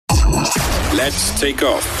Let's take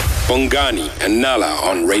off. Bongani and Nala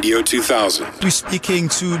on Radio 2000. We're speaking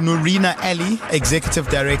to Nurina Ally, Executive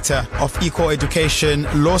Director of Equal Education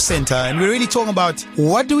Law Center. And we're really talking about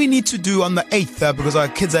what do we need to do on the 8th because our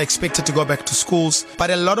kids are expected to go back to schools.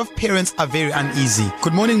 But a lot of parents are very uneasy.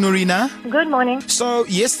 Good morning, Nurina. Good morning. So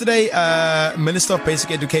yesterday, Minister of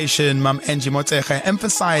Basic Education, Angie, Motshekga,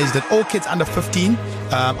 emphasized that all kids under 15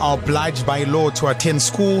 are obliged by law to attend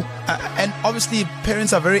school. And obviously,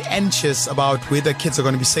 parents are very anxious about whether kids are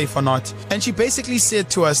going to be safe or not. And she basically said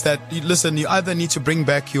to us that, listen, you either need to bring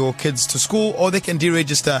back your kids to school or they can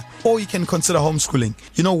deregister or you can consider homeschooling.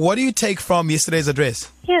 You know, what do you take from yesterday's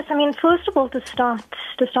address? Yes, I mean, first of all, to start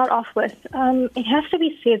off with, it has to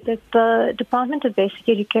be said that the Department of Basic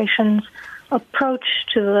Education's approach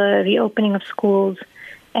to the reopening of schools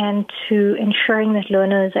and to ensuring that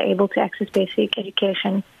learners are able to access basic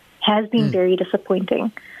education has been very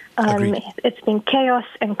disappointing. It's been chaos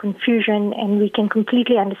and confusion, and we can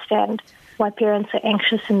completely understand why parents are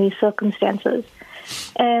anxious in these circumstances.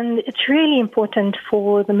 And it's really important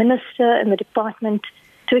for the minister and the department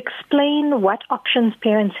to explain what options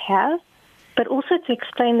parents have, but also to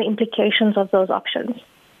explain the implications of those options.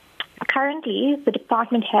 Currently, the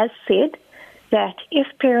department has said that if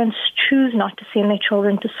parents choose not to send their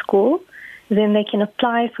children to school, then they can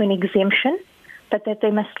apply for an exemption, but that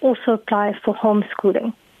they must also apply for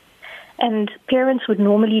homeschooling. And parents would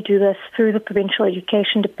normally do this through the provincial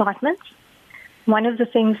education departments. One of the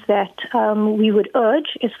things that we would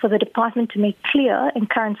urge is for the department to make clear in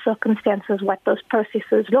current circumstances what those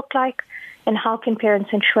processes look like and how can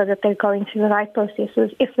parents ensure that they're going through the right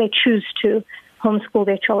processes if they choose to homeschool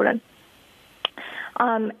their children.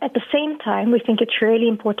 At the same time, we think it's really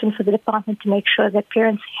important for the department to make sure that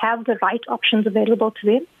parents have the right options available to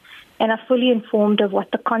them and are fully informed of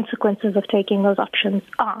what the consequences of taking those options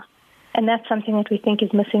are. And that's something that we think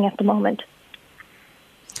is missing at the moment.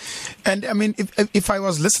 And I mean, if I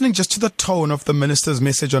was listening just to the tone of the minister's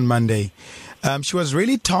message on Monday, she was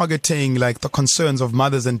really targeting like the concerns of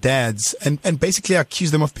mothers and dads and basically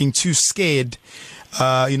accused them of being too scared,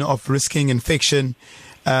 of risking infection.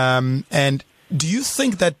 And do you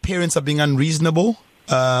think that parents are being unreasonable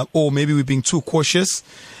or maybe we're being too cautious?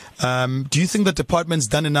 Do you think the department's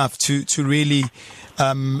done enough to really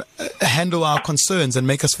handle our concerns and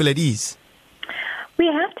make us feel at ease? We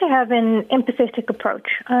have to have an empathetic approach.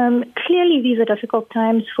 Clearly, these are difficult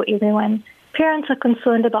times for everyone. Parents are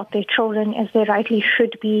concerned about their children, as they rightly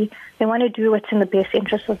should be. They want to do what's in the best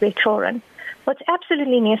interest of their children. What's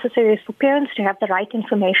absolutely necessary is for parents to have the right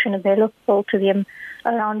information available to them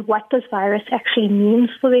around what this virus actually means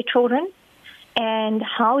for their children and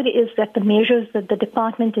how it is that the measures that the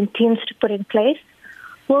department intends to put in place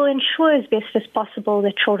will ensure as best as possible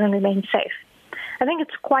that children remain safe. I think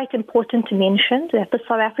it's quite important to mention that the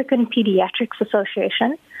South African Pediatrics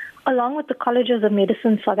Association, along with the Colleges of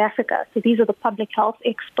Medicine South Africa, so these are the public health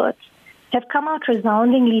experts, have come out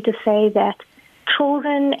resoundingly to say that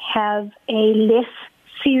children have a less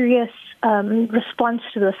serious response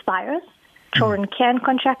to this virus. Children can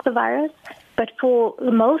contract the virus, but for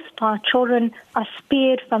the most part, children are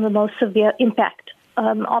spared from the most severe impact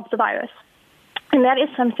of the virus. And that is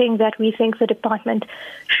something that we think the department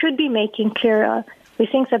should be making clearer. We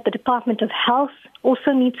think that the Department of Health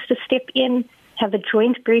also needs to step in, have a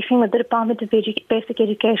joint briefing with the Department of Basic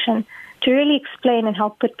Education to really explain and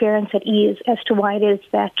help put parents at ease as to why it is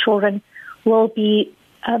that children will be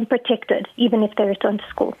protected even if they return to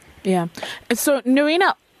school. Yeah. So,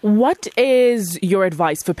 Nurina, what is your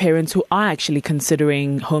advice for parents who are actually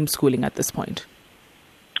considering homeschooling at this point?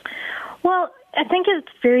 Well, I think it's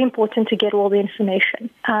very important to get all the information.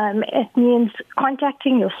 It means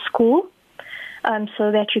contacting your school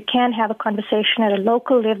so that you can have a conversation at a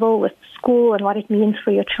local level with school and what it means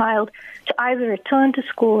for your child to either return to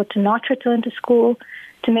school or to not return to school,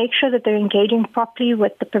 to make sure that they're engaging properly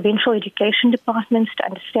with the provincial education departments to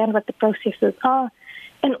understand what the processes are,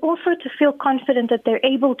 and also to feel confident that they're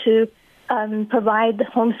able to provide the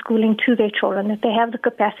homeschooling to their children, that they have the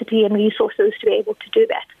capacity and resources to be able to do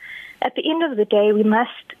that. At the end of the day, we must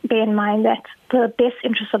bear in mind that the best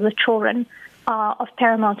interests of the children are of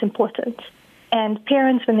paramount importance. And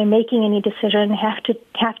parents, when they're making any decision, have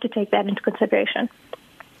to take that into consideration.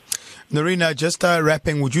 Nurina, just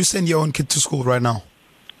wrapping, would you send your own kid to school right now?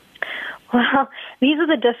 Well, these are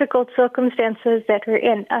the difficult circumstances that we're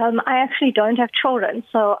in. I actually don't have children,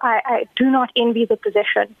 so I do not envy the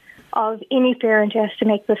position of any parent who has to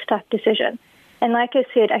make this tough decision. And like I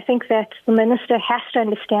said, I think that the minister has to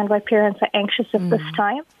understand why parents are anxious at this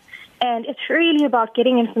time. And it's really about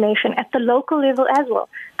getting information at the local level as well.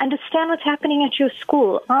 Understand what's happening at your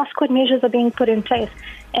school. Ask what measures are being put in place.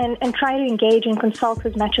 And try to engage and consult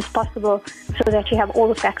as much as possible so that you have all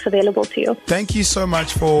the facts available to you. Thank you so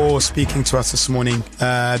much for speaking to us this morning.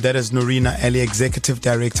 That is Nurina Ally, Executive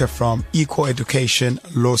Director from Equal Education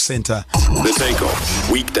Law Center. The Takeoff,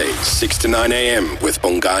 weekdays 6 to 9 a.m. with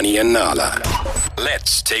Bongani and Nala.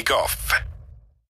 Let's take off.